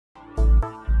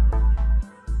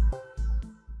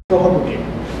prohibited,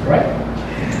 right?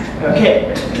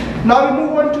 Okay. Now we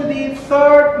move on to the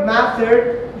third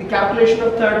method, the calculation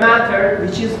of third method,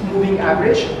 which is moving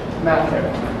average method,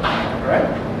 right?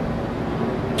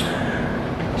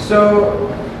 So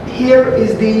here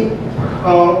is the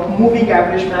moving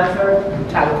average method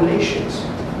calculations,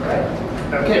 right?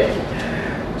 Okay.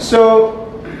 So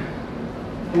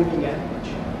moving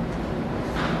average.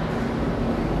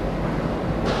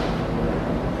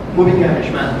 Moving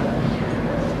average method.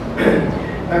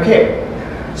 Okay,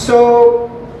 so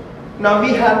now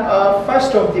we have a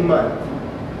first of the month.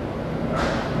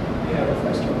 We have a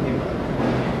first of the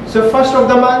month. So first of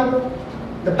the month,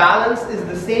 the balance is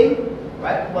the same,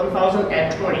 right?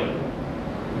 1,020,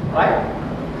 right?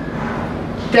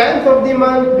 10th of the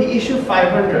month, we issue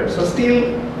 500. So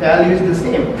still value is the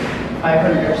same,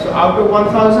 500. So out of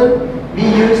 1,000, we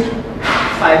used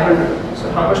 500.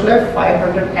 So how much left?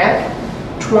 520.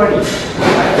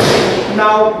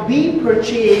 Now we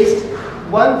purchased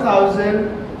 1,000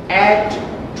 at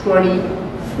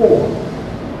 24.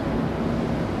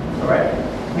 Alright,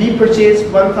 we purchased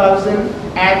 1,000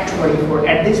 at 24.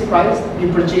 At this price, we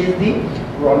purchased the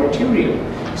raw material.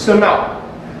 So now,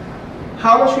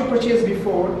 how much we purchased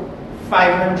before?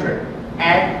 500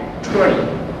 at 20.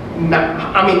 Now,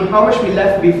 how much we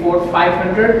left before?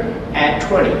 500 at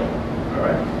 20.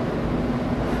 Alright,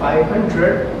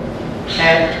 500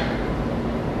 at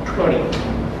 20.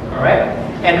 Alright,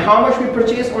 and how much we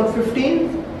purchased on 15th?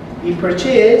 We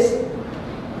purchased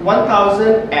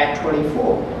 1,000 at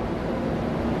 24.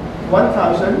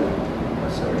 1,000,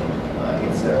 sorry,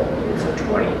 it's a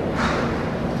 20.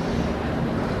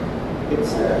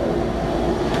 It's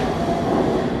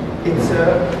a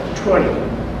 20.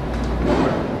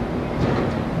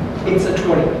 It's a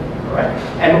 20, alright?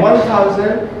 And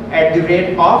 1,000 at the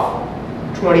rate of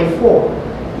 24.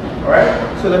 Alright,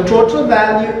 so the total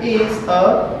value is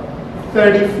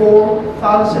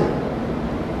 34,000.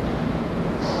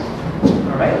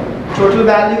 Alright, total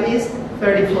value is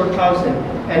 34,000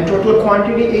 and total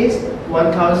quantity is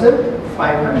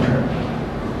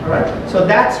 1,500. Alright, so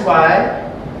that's why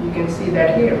you can see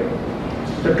that here.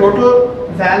 The total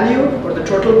value or the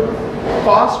total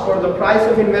cost or the price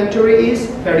of inventory is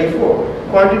 34.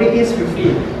 Quantity is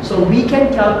 15. So we can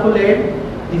calculate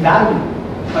the value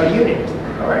per unit.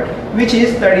 Alright, which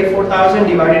is 34,000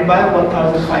 divided by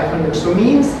 1,500. So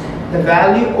means the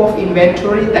value of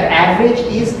inventory, the average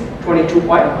is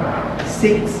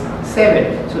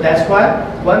 22.67. So that's why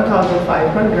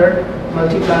 1,500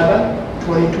 multiplied by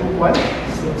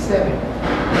 22.67.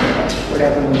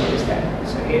 Whatever number is that.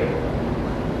 So here.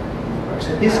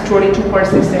 So this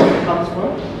 22.67 comes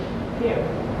from here.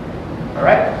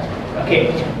 Alright.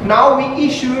 Okay. Now we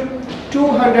issued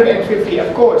 250.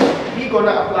 Of course, we're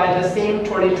gonna apply the same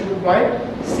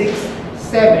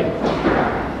 22.67.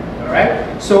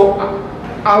 Alright. So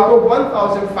out of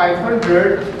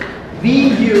 1,500, we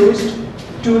used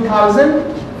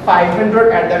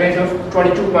 2,500 at the rate of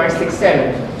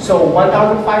 22.67. So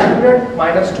 1,500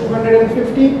 minus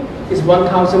 250 is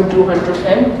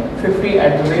 1,250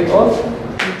 at the rate of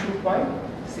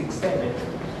 22.67.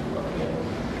 Okay.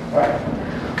 Alright.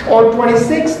 On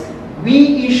 26th, we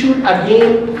issued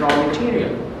again raw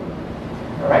material.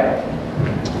 Alright.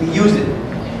 We used it.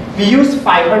 We used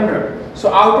 500.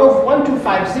 So out of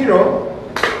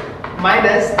 1,250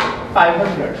 minus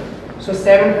 500. So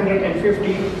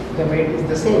 750, the rate is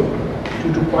the same,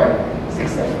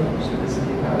 22.67. So this is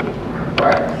the value.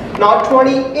 Alright. Now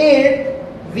 28,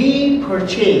 we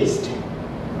purchased.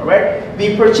 Alright.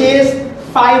 We purchased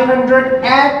 500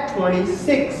 at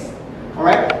 26.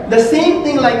 Alright. The same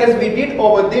thing like as we did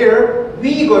over there,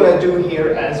 we gonna do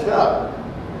here as well.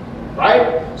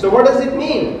 Right? So what does it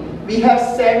mean? We have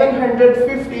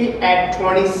 750 at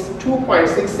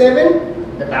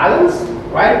 22.67, the balance,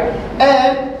 right?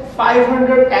 And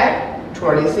 500 at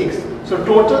 26. So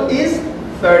total is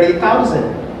 30,000.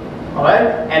 Alright?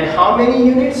 And how many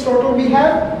units total we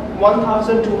have?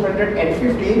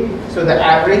 1,250. So the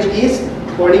average is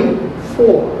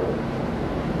 24.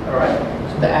 Alright?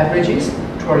 So the average is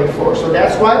 24. So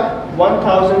that's why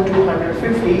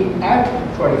 1,250 at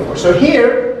 24. So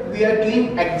here we are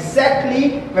doing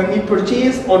exactly when we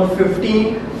purchase on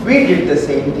 15, we did the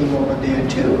same thing over there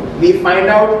too. We find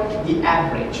out the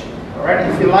average. Alright,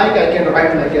 if you like, I can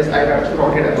write like as I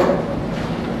wrote it above.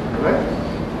 Alright.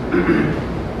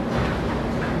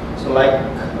 So like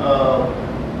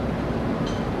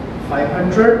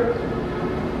 500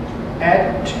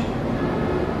 at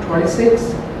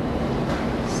 26,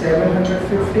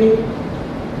 750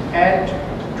 at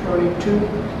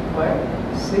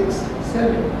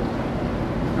 22.67.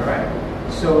 Alright,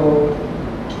 so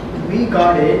we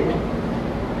got it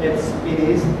it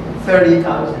is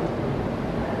 30,000.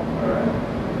 All right,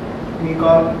 we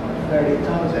got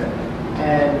 30,000,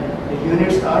 and the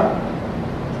units are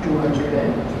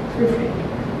 250.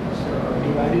 So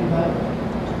divided by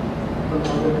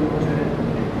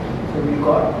 1,250. So we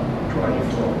got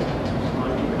 24.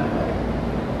 Multiply by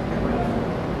 24.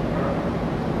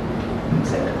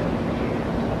 Exactly.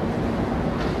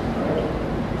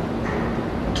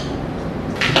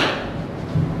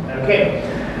 Okay,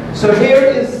 so here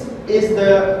is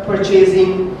the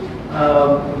purchasing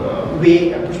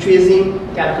purchasing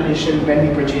calculation when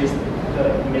we purchase the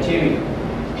material.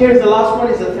 Here is the last one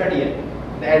is the 30th,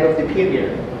 the end of the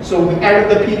period. So end of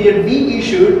the period we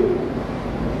issued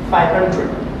 500,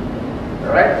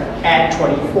 all right, at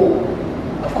 24.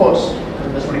 Of course,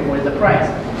 the 24 is the price.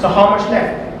 So how much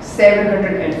left?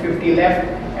 750 left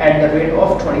at the rate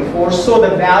of 24. So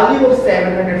the value of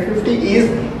 750 is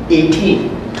 18.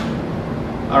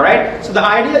 All right. So the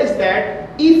idea is that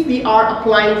if we are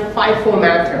applying FIFO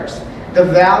methods, the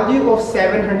value of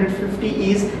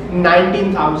 750 is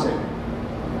 19,000.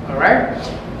 All right.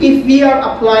 If we are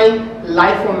applying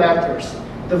LIFO methods,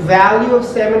 the value of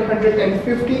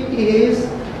 750 is,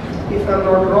 if I'm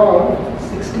not wrong,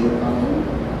 16,000.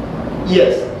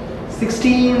 Yes,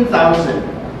 16,000.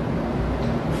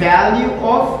 Value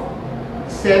of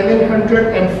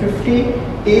 750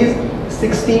 is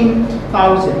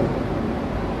 16,000.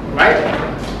 Right?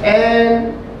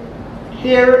 And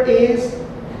here is,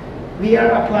 we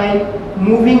are applying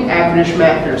moving average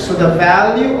method. So the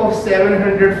value of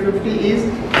 750 is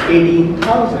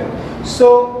 18,000.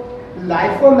 So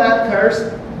LIFO methods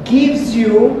gives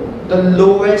you the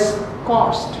lowest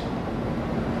cost.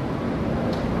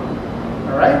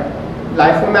 Alright?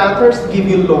 LIFO methods give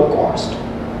you low cost.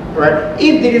 Right?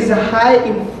 If there is a high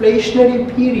inflationary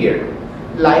period,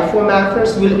 LIFO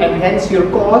methods will enhance your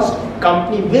cost.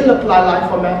 Company will apply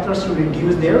LIFO methods to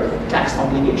reduce their tax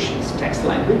obligations, tax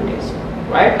liabilities,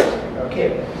 right?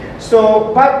 Okay.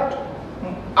 So, but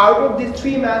out of these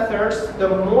three methods, the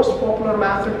most popular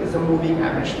method is the moving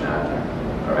average method,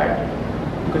 all right?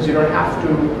 Because you don't have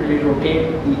to really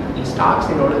rotate the stocks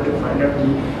in order to find out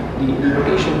the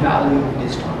rotation value of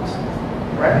these stocks,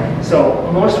 right?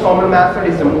 So, most common method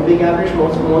is the moving average.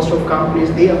 Most of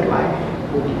companies, they apply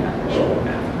moving average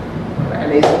method.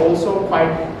 And it's also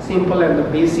quite simple and the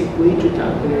basic way to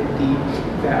calculate the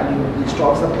value of the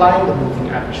stocks applying the moving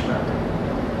average method.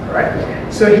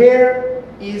 Alright, so here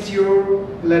is your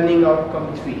learning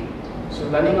outcome 3. So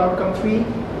learning outcome 3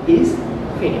 is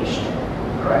finished.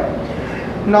 Alright,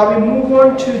 now we move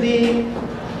on to the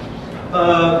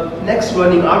next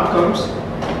learning outcomes,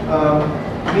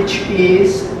 which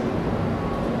is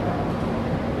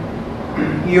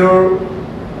your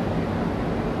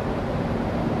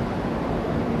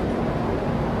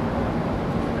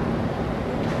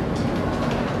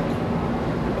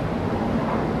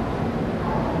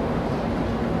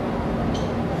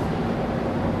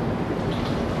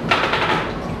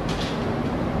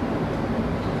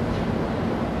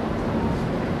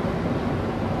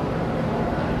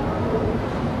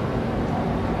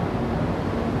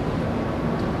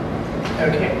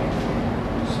okay,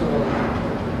 so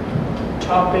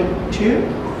topic 2,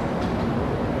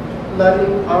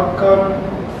 learning outcome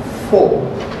 4,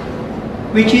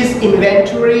 which is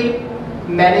inventory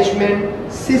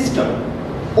management system,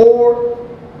 or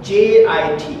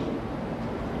JIT.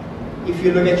 If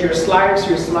you look at your slides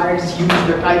use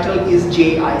the title is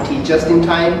JIT, just in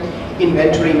time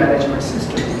inventory management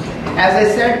system. As I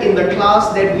said in the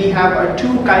class that we have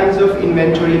two kinds of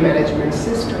inventory management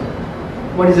system.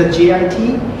 One is a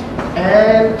JIT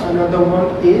and another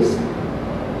one is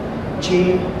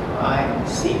JIC.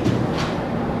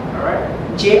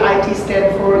 Alright, JIT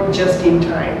stands for just in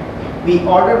time. We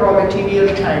order raw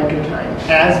material time to time.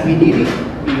 As we need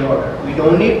it, we order. We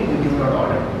don't need, we do not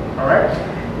order. Alright,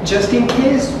 just in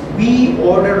case we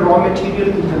order raw material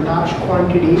in a large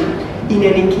quantity, in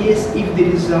any case, if there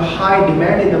is a high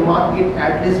demand in the market,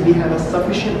 at least we have a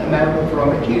sufficient amount of raw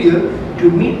material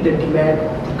to meet the demand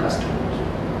of the customer.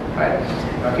 Right?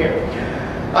 Okay.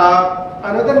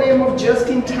 Another name of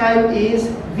just-in-time is,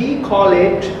 we call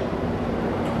it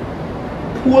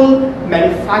pull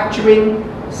manufacturing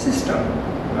system.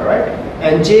 All right.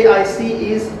 And JIC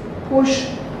is push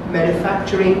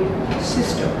manufacturing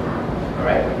system. All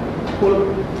right. Pull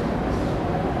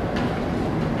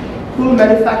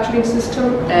manufacturing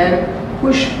system and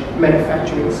push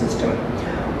manufacturing system.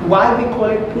 Why we call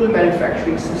it pull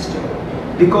manufacturing system?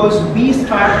 Because we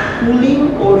start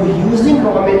pulling or using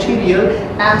raw material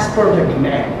as per the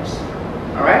demands.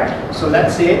 Alright, so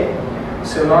let's say,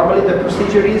 so normally the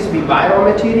procedure is we buy raw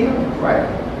material, right?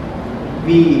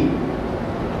 We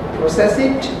process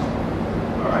it,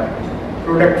 all right,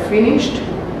 product finished,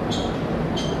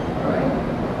 all right,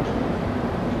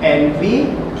 and we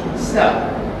sell,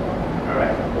 all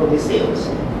right, or the sales.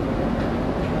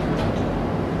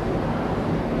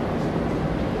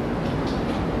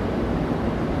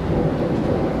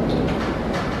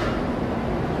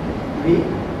 We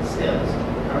sales,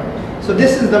 all right. So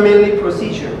this is the mainly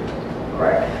procedure, all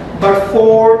right. But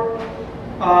for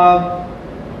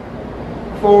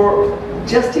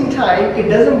just in time, it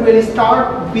doesn't really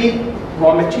start with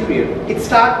raw material. It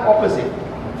starts opposite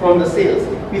from the sales.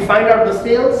 We find out the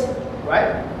sales,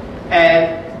 right?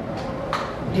 And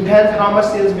depends how much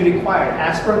sales we require.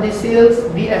 As per the sales,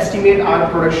 we estimate our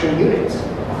production units,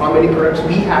 how many products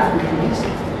we have to produce,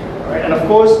 right? And of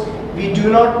course, we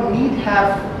do not need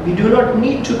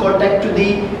to contact to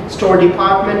the store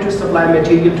department to supply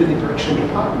material to the production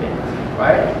department,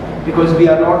 right? Because we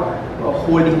are not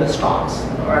holding the stocks.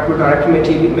 Right? We direct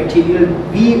material.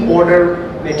 We order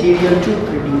material to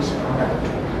produce product,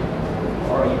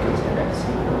 or you can say that's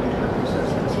the process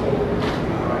as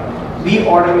well. We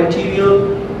order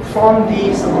material from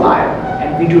the supplier,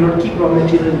 and we do not keep raw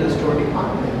material in the store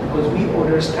department because we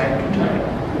order time to time,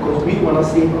 because we want to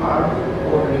save our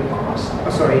ordering cost.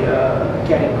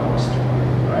 Carrying cost.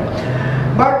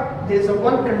 Right? But there's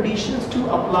one conditions to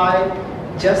apply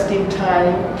just in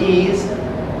time is,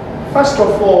 first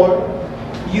of all,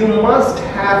 you must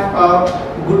have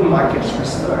a good market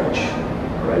research.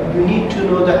 Right? You need to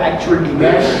know the actual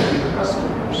demand of your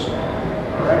customers.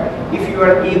 Right? If you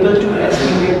are able to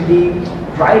estimate the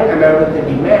right amount of the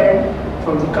demand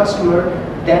from the customer,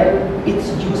 then it's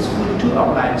useful to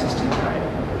apply just in time.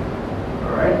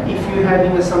 All right? If you're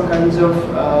having some kinds of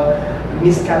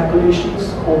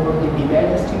miscalculations over the demand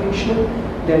estimation,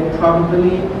 then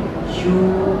probably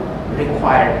you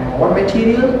require more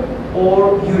material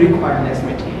or you require less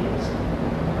materials,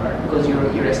 right? Because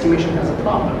your estimation has a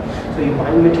problem. So your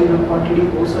buying material quantity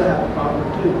also have a problem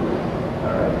too.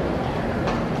 All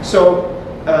right. So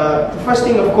the first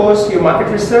thing, of course, your market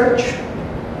research.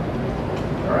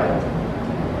 All right.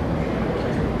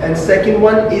 And second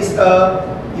one is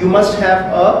you must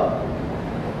have a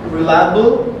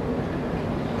reliable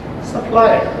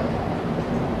supplier.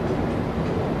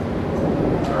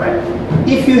 All right.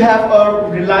 If you have a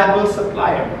reliable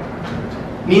supplier,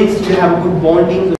 means you have good bonding